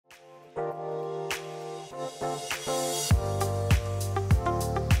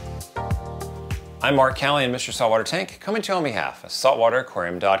I'm Mark Calley in Mr. Saltwater Tank, coming to you on behalf of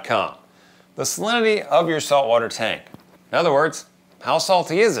SaltwaterAquarium.com. The salinity of your saltwater tank. In other words, how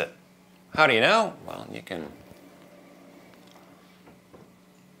salty is it? How do you know? Well, you can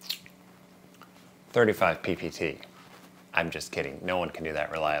 35 ppt. I'm just kidding. No one can do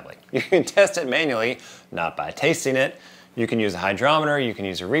that reliably. You can test it manually, not by tasting it. You can use a hydrometer, you can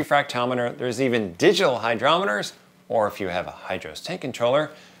use a refractometer. There's even digital hydrometers, or if you have a Hydros tank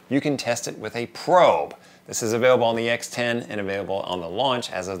controller, you can test it with a probe. This is available on the X10 and available on the launch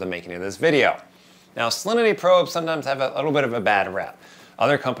as of the making of this video. Now, salinity probes sometimes have a little bit of a bad rep.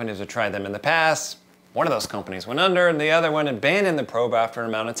 Other companies have tried them in the past. One of those companies went under and the other one abandoned the probe after an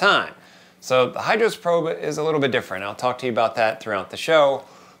amount of time. So the Hydros probe is a little bit different. I'll talk to you about that throughout the show.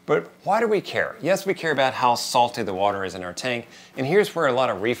 But why do we care? Yes, we care about how salty the water is in our tank, and here's where a lot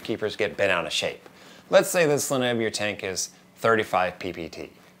of reef keepers get bent out of shape. Let's say the salinity of your tank is 35 ppt.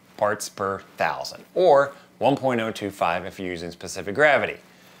 Parts per 1,000, or 1.025 if you're using specific gravity.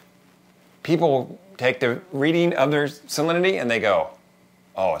 People take the reading of their salinity and they go,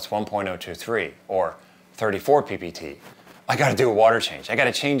 oh, it's 1.023 or 34 ppt. I gotta do a water change. I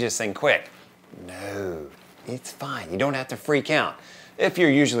gotta change this thing quick. No, it's fine. You don't have to freak out. If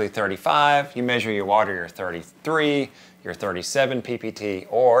you're usually 35, you measure your water, you're 33, you're 37 ppt,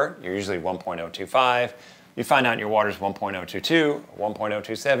 or you're usually 1.025. You find out your water is 1.022,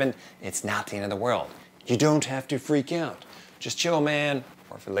 1.027, it's not the end of the world. You don't have to freak out. Just chill, man.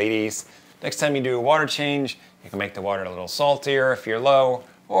 Or for ladies, next time you do a water change, you can make the water a little saltier if you're low,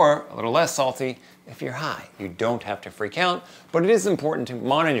 or a little less salty if you're high. You don't have to freak out, but it is important to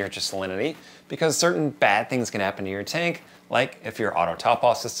monitor your salinity because certain bad things can happen to your tank, like if your auto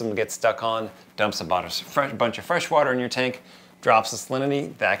top-off system gets stuck on, dumps a bunch of fresh water in your tank, drops the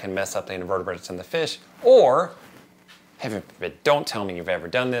salinity, that can mess up the invertebrates in the fish. Or, heaven forbid, don't tell me you've ever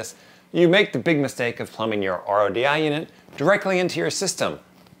done this, you make the big mistake of plumbing your RODI unit directly into your system.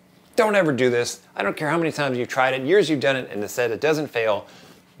 Don't ever do this. I don't care how many times you've tried it, years you've done it, and it said it doesn't fail.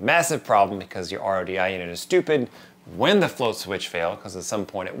 Massive problem because your RODI unit is stupid. When the float switch fails, because at some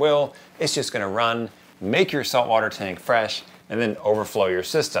point it will, it's just gonna run, make your saltwater tank fresh, and then overflow your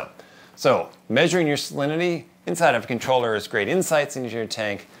system. So, measuring your salinity inside of a controller is great insights into your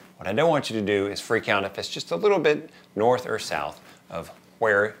tank. What I don't want you to do is freak out if it's just a little bit north or south of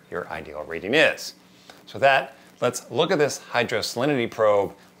where your ideal reading is. So with that, let's look at this Hydros Salinity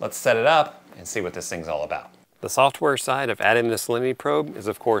probe. Let's set it up and see what this thing's all about. The software side of adding the salinity probe is,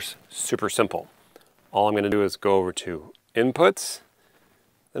 of course, super simple. All I'm going to do is go over to Inputs,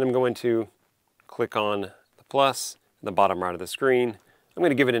 then I'm going to click on the plus in the bottom right of the screen. I'm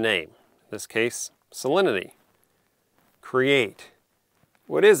going to give it a name. In this case, Salinity. Create.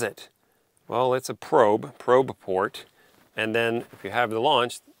 What is it? Well, it's a probe port, and then if you have the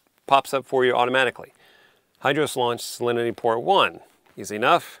launch, it pops up for you automatically. Hydros Launch Salinity Port 1. Easy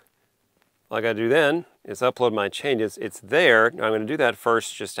enough. All I gotta do then is upload my changes. It's there. Now I'm gonna do that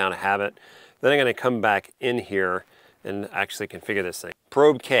first just out of habit. Then I'm gonna come back in here and actually configure this thing.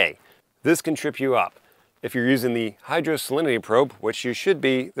 Probe K. This can trip you up. If you're using the Hydros Salinity probe, which you should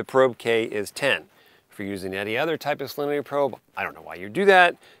be, the probe K is 10. If you're using any other type of salinity probe, I don't know why you do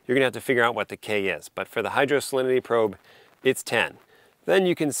that. You're gonna have to figure out what the K is. But for the Hydros Salinity probe, it's 10. Then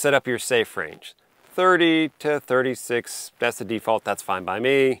you can set up your safe range. 30 to 36, that's the default, that's fine by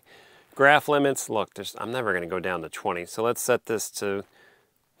me. Graph limits, look, I'm never gonna go down to 20. So let's set this to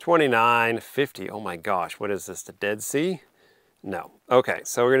 29, 50. Oh my gosh, what is this, the Dead Sea? No. Okay,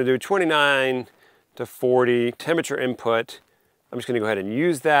 so we're gonna do 29 to 40, temperature input. I'm just gonna go ahead and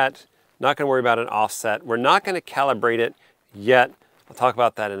use that. Not gonna worry about an offset. We're not gonna calibrate it yet. I'll talk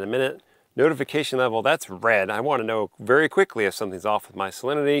about that in a minute. Notification level, that's red. I wanna know very quickly if something's off with my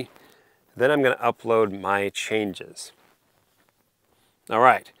salinity. Then I'm gonna upload my changes. All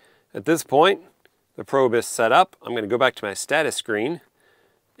right, at this point, the probe is set up. I'm gonna go back to my status screen,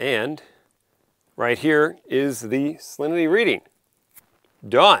 and right here is the salinity reading.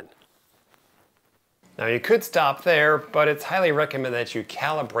 Done. Now you could stop there, but it's highly recommended that you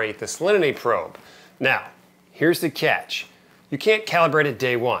calibrate the salinity probe. Now, here's the catch. You can't calibrate it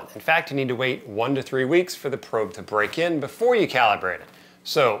day one. In fact, you need to wait 1 to 3 weeks for the probe to break in before you calibrate it.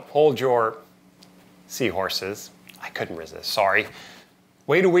 So hold your seahorses. I couldn't resist, sorry.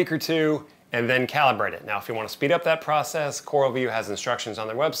 Wait a week or two and then calibrate it. Now, if you want to speed up that process, CoralView has instructions on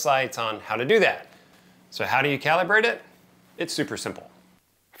their websites on how to do that. So how do you calibrate it? It's super simple.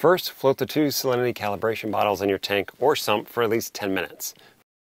 First, float the 2 salinity calibration bottles in your tank or sump for at least 10 minutes.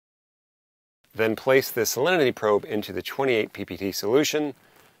 Then place the salinity probe into the 28 ppt solution.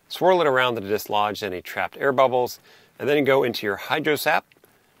 swirl it around to dislodge any trapped air bubbles, and then go into your Hydros app,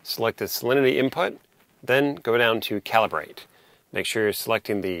 select the salinity input, then go down to calibrate. Make sure you're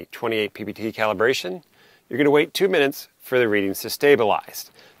selecting the 28 ppt calibration. You're going to wait 2 minutes for the readings to stabilize.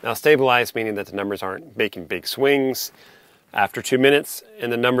 Now stabilize meaning that the numbers aren't making big swings. After 2 minutes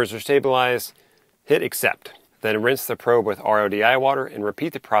and the numbers are stabilized, hit accept. Then rinse the probe with RODI water and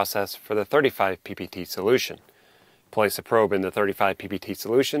repeat the process for the 35 ppt solution. Place the probe in the 35 ppt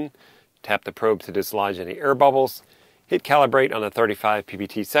solution, tap the probe to dislodge any air bubbles, hit calibrate on the 35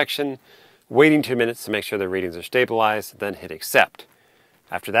 ppt section, waiting 2 minutes to make sure the readings are stabilized, then hit accept.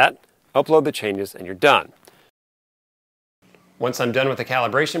 After that, upload the changes and you're done. Once I'm done with the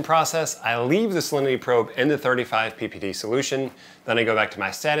calibration process, I leave the salinity probe in the 35 ppt solution. Then I go back to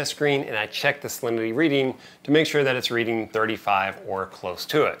my status screen and I check the salinity reading to make sure that it's reading 35 or close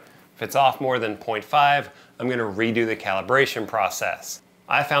to it. If it's off more than 0.5, I'm going to redo the calibration process.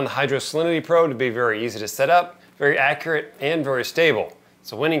 I found the Hydros Salinity probe to be very easy to set up, very accurate, and very stable.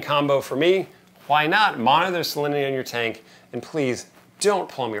 It's a winning combo for me. Why not monitor the salinity on your tank, and please don't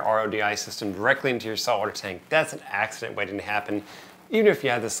plumb your RODI system directly into your saltwater tank. That's an accident waiting to happen. Even if you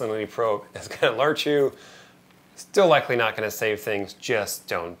have the salinity probe, it's going to alert you. Still likely not going to save things, just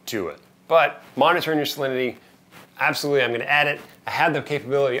don't do it. But monitoring your salinity, absolutely, I'm going to add it. I had the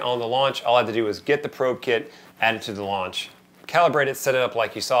capability on the launch. All I had to do was get the probe kit, add it to the launch, calibrate it, set it up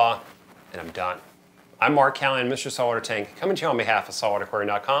like you saw, and I'm done. I'm Mark Callahan, Mr. Saltwater Tank, coming to you on behalf of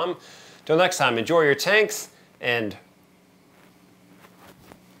SaltwaterAquarium.com. Till next time, enjoy your tanks, and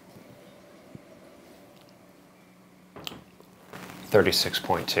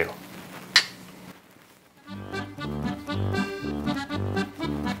 36.2.